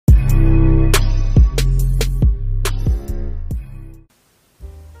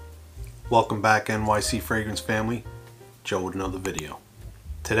Welcome back, NYC Fragrance family. Joe with another video.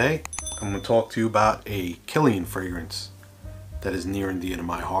 Today I'm going to talk to you about a Kilian fragrance that is near and dear to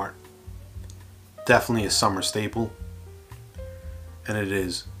my heart. Definitely a summer staple, and it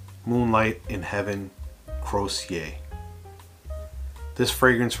is Moonlight in Heaven Croisiere. This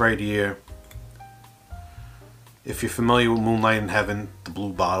fragrance right here, if you're familiar with Moonlight in Heaven, the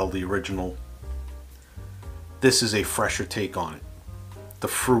blue bottle, the original, this is a fresher take on it. The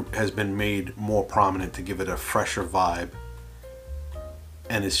fruit has been made more prominent to give it a fresher vibe,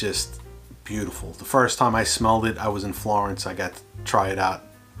 and it's just beautiful. The first time I smelled it, I was in Florence. I got to try it out,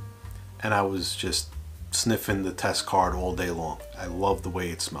 and I was just sniffing the test card all day long. I love the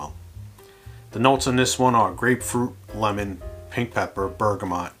way it smelled. The notes on this one are grapefruit, lemon, pink pepper,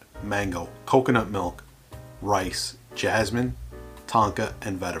 bergamot, mango, coconut milk, rice, jasmine, tonka,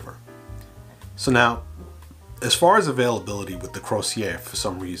 and vetiver. So now, as far as availability with the Croisiere, for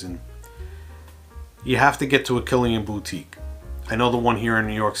some reason, you have to get to a Kilian boutique. I know the one here in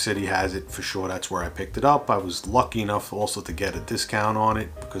New York City has it for sure. That's where I picked it up. I was lucky enough also to get a discount on it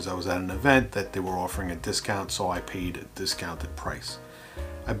because I was at an event that they were offering a discount, so I paid a discounted price.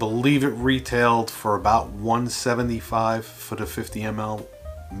 I believe it retailed for about $175 for the 50 ml,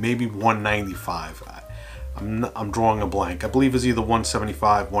 maybe $195. I'm drawing a blank. I believe it was either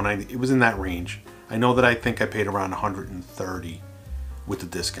 $175, $190. It was in that range. I know that I think I paid around $130 with the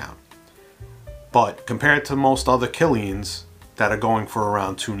discount. But compared to most other Kilians that are going for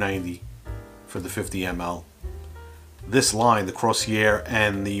around $290 for the 50 ml, this line, the Croisiere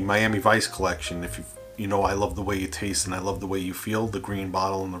and the Miami Vice collection, if you know I love the way you taste and I love the way you feel, the green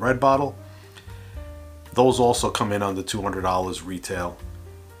bottle and the red bottle, those also come in under $200 retail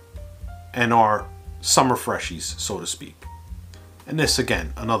and are summer freshies, so to speak. And this,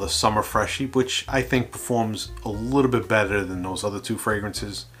 again, another summer freshie, which I think performs a little bit better than those other two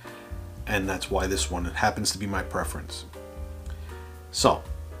fragrances, and that's why this one happens to be my preference. So,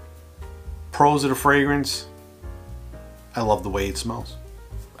 pros of the fragrance: I love the way it smells.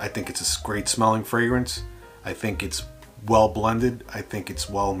 I think it's a great smelling fragrance. I think it's well blended. I think it's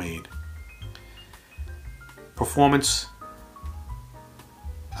well made. Performance,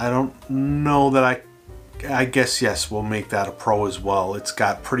 I don't know that I guess yes, we'll make that a pro as well. It's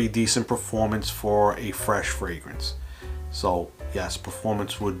got pretty decent performance for a fresh fragrance. So yes,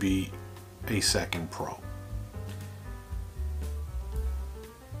 performance would be a second pro.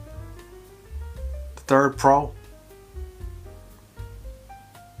 The third pro,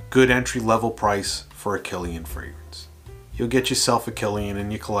 good entry level price for a Kilian fragrance. You'll get yourself a Kilian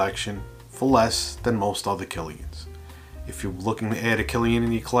in your collection for less than most other Kilians. If you're looking to add a Kilian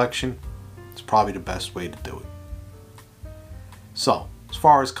in your collection, it's probably the best way to do it. So, as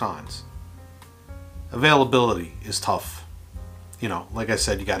far as cons, availability is tough. You know, like I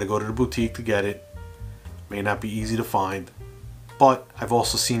said, you got to go to the boutique to get it. May not be easy to find, but I've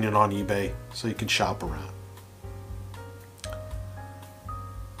also seen it on eBay, so you can shop around.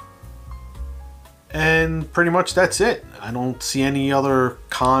 And pretty much that's it. I don't see any other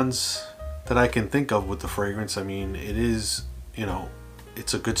cons that I can think of with the fragrance. I mean, it is, you know,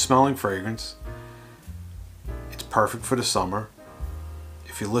 it's a good smelling fragrance. It's perfect for the summer.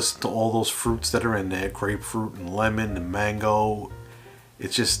 If you listen to all those fruits that are in there, grapefruit and lemon and mango,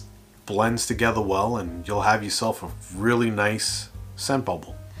 it just blends together well, and you'll have yourself a really nice scent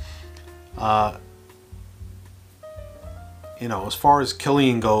bubble. You know, as far as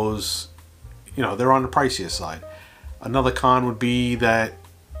Kilian goes, you know, they're on the pricier side. Another con would be that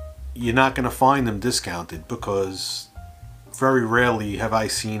you're not going to find them discounted, because very rarely have I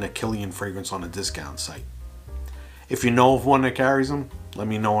seen a Kilian fragrance on a discount site. If you know of one that carries them, let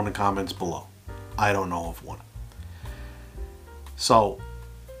me know in the comments below. I don't know of one. So,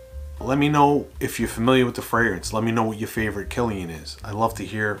 let me know if you're familiar with the fragrance. Let me know what your favorite Kilian is. I'd love to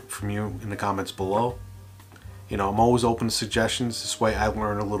hear from you in the comments below. You know, I'm always open to suggestions. This way I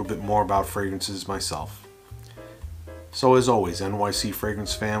learn a little bit more about fragrances myself. So as always, NYC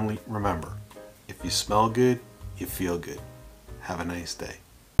Fragrance family, remember, if you smell good, you feel good. Have a nice day.